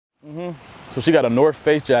So she got a North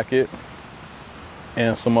Face jacket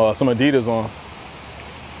and some Adidas on.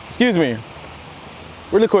 Excuse me,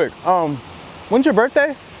 really quick. When's your birthday?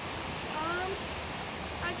 I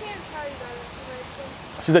can't tell you that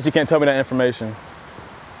information. She said she can't tell me that information.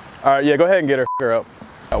 All right, yeah, go ahead and get her up.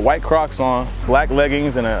 Got white Crocs on, black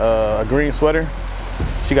leggings, and a green sweater.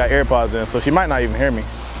 She got AirPods in, so she might not even hear me.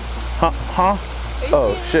 Huh?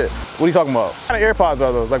 Oh, shit. What are you talking about? What kind of AirPods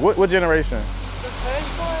are those? Like, what generation? The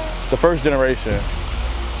first one? The first generation.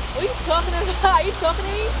 What are you talking about? Are you talking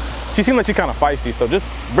to me? She seemed like she's kind of feisty, so just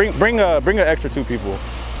bring an extra 2 people.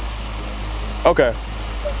 Okay.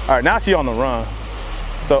 All right, now she on the run.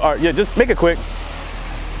 So, all right, yeah, just make it quick.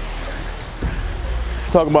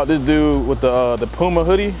 Talking about this dude with the Puma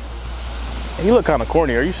hoodie. He look kind of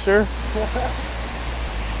corny, are you sure?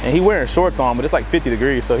 And he wearing shorts on, but it's like 50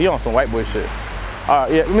 degrees, so he on some white boy shit.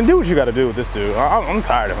 Yeah, I mean, do what you gotta do with this dude. I'm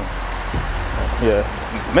tired of him.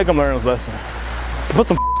 Yeah, make him learn his lesson. Put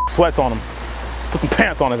some sweats on him. Put some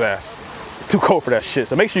pants on his ass. It's too cold for that shit,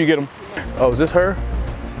 so make sure you get him. Oh, is this her?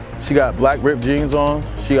 She got black ripped jeans on.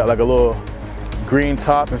 She got like a little green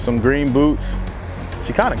top and some green boots.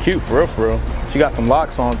 She kind of cute, for real, for real. She got some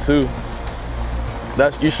locks on too.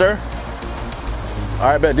 You sure? All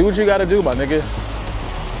right, bet, do what you gotta do, my nigga.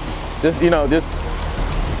 Just,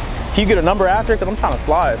 can you get a number after? Cause I'm trying to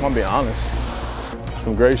slide, if I'm being honest.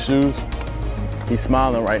 Some gray shoes. He's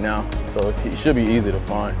smiling right now, so he should be easy to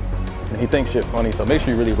find. And he thinks shit funny, so make sure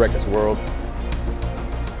you really wreck this world.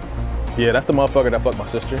 Yeah, that's the motherfucker that fucked my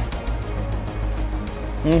sister.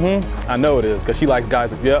 I know it is, cause she likes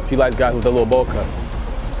guys, yep, she likes guys with a little bowl cut.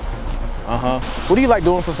 What do you like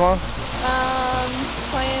doing for fun?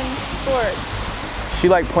 Playing sports. She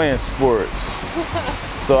like playing sports.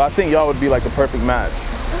 So I think y'all would be like the perfect match.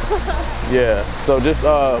 Yeah, so just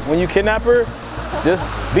when you kidnap her, just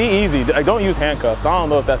be easy. Like, don't use handcuffs. I don't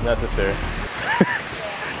know if that's necessary.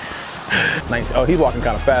 Oh, he's walking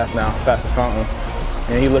kind of fast now, past the fountain.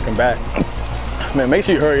 And he looking back. Man, make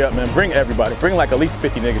sure you hurry up, man. Bring everybody. Bring like at least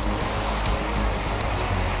 50 niggas.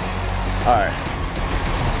 All right.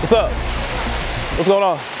 What's up? What's going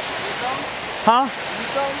on? Huh?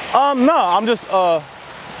 No, I'm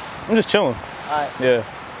just chilling. All right. Yeah.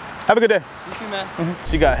 Have a good day. You too, man.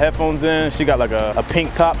 She got headphones in. She got like a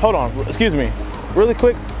pink top. Hold on, excuse me. Really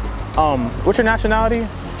quick. What's your nationality? My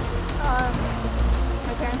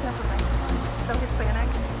parents are from Mexico, so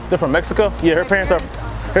Hispanic. They're from Mexico? Yeah, her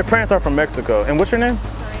parents are from Mexico. And what's your name?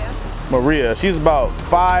 Maria. Maria. She's about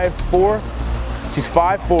 5'4". She's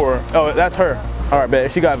 5'4". Oh, that's her. All right,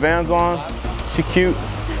 bet. She got Vans on. She cute.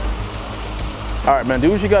 All right, man, do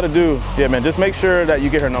what you gotta do. Yeah, man, just make sure that you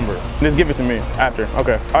get her number. Just give it to me after.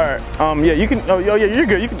 Okay, all right. Yeah, you can, oh yeah, you're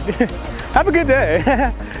good. You can, have a good day.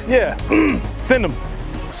 Yeah, send them.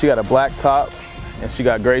 She got a black top and she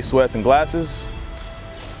got gray sweats and glasses.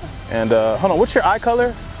 And hold on, what's your eye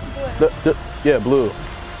color? Blue. Yeah, blue.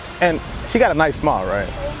 And she got a nice smile, right? I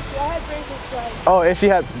had braces twice. Oh, and she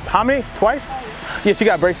had, how many? Twice? Yeah, she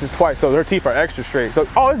got braces twice, so her teeth are extra straight. So,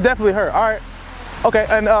 oh, it's definitely her, all right. Okay,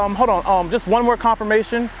 and hold on, just one more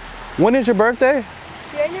confirmation. When is your birthday?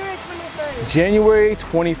 January 21st. January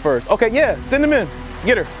 21st. Okay, yeah, send them in.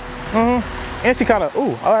 Get her. And she kind of,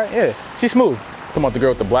 ooh, all right, yeah. She's smooth. Come on, the girl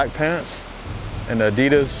with the black pants and the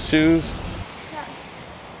Adidas shoes.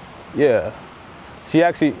 Yeah. She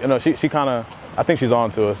actually, she kind of, I think she's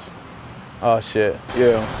on to us. Oh, shit.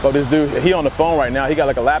 Yeah. So this dude, he on the phone right now. He got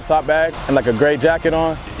like a laptop bag and like a gray jacket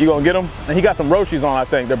on. You gonna get him? And he got some Roshis on, I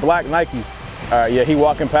think. They're black Nikes. All right, yeah, he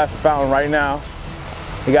walking past the fountain right now.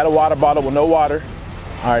 He got a water bottle with no water.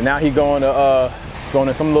 All right, now he going to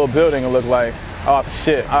some little building and look like, oh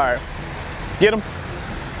shit, all right. Get him.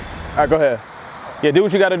 All right, go ahead. Yeah, do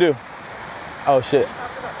what you gotta do. Oh shit.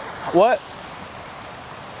 What?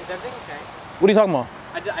 Is everything okay? What are you talking about?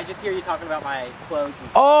 I just hear you talking about my clothes and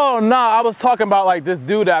stuff. Oh, nah, I was talking about like this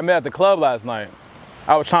dude that I met at the club last night.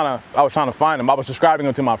 I was trying to find him. I was describing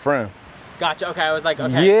him to my friend. Gotcha, okay, I was like,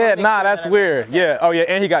 okay. Yeah, nah, that's weird. Okay. Yeah, oh yeah,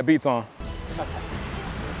 and he got beats on.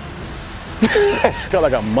 Okay. Got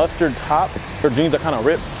like a mustard top. Her jeans are kind of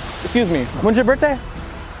ripped. Excuse me, when's your birthday?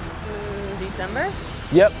 December?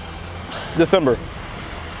 Yep, December.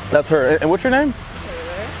 That's her. And what's your name?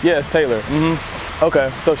 Taylor. Yeah, it's Taylor.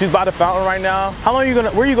 Okay, so she's by the fountain right now. How long are you gonna,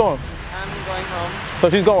 where are you going? I'm going home. So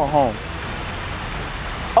she's going home.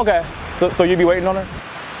 Okay, so you be waiting on her?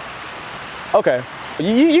 Okay.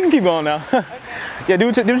 You can keep going now. Okay. Yeah, do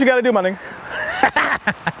what you gotta do, my nigga.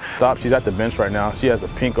 Stop, she's at the bench right now. She has a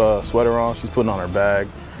pink sweater on. She's putting on her bag.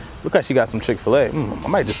 Look like she got some Chick-fil-A. I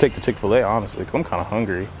might just take the Chick-fil-A, honestly, because I'm kind of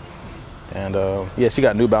hungry. And yeah, she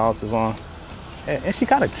got New Balances on. And she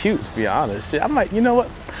kind of cute, to be honest. I'm like, you know what?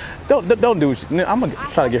 Don't do it. I'm gonna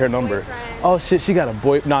try to get her number. Oh shit, she got a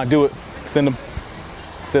boy. Nah, do it. Send him.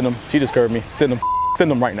 Send him. She just curved me. Send him. Send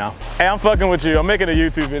him right now. Hey, I'm fucking with you. I'm making a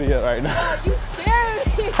YouTube video right now. Oh, you scared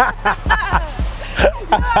me.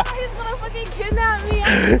 No, he's gonna fucking kidnap me.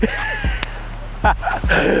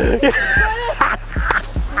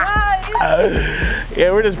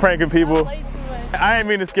 Yeah, we're just pranking people. Way too much. I didn't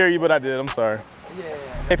mean to scare you, but I did. I'm sorry. Yeah.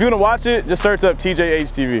 If you want to watch it, just search up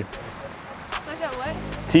TJH TV. Search up what?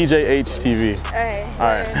 TJH TV. Alright.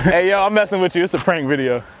 Alright. Hey, yo, I'm messing with you. It's a prank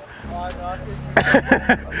video.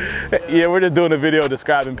 Yeah, we're just doing a video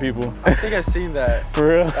describing people. I think I've seen that. For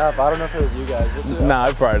real? I don't know if it was you guys. Nah,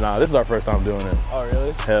 it's probably not. This is our first time doing it. Oh,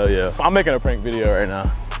 really? Hell yeah. I'm making a prank video right now.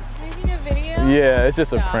 Making a video? Yeah, it's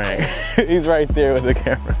just a prank. He's right there with the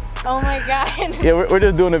camera. Oh my god. Yeah, we're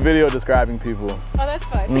just doing a video describing people. Oh, that's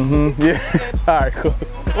fun. Yeah. Alright, cool.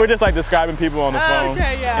 We're just like describing people on the phone.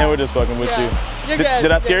 Okay, yeah. And we're just fucking with you. You're good.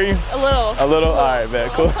 Did I scare you? A little. A little? Alright, man,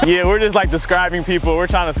 cool. Yeah, we're just like describing people. We're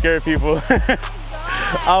trying to scare people.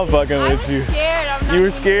 I'm fucking with you. Scared. I'm not You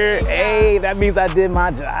were scared? Hey, that means I did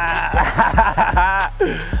my job.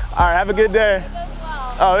 Alright, have a good day.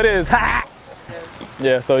 Oh, it is.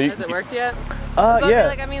 Yeah, so you. Has it worked yet?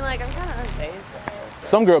 Yeah. I'm kind of unfazed.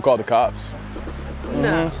 Some girl called the cops.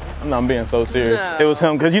 No. No, I'm being so serious. No. It was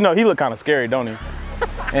him, because you know, he looked kind of scary, don't he?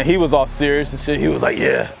 And he was all serious and shit. He was like,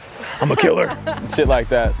 yeah, I'm a killer. And shit like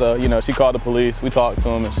that. So, you know, she called the police. We talked to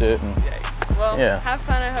him and shit. And, Well, yeah. Have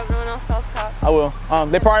fun. I hope no one else calls cops. I will.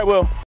 They probably will.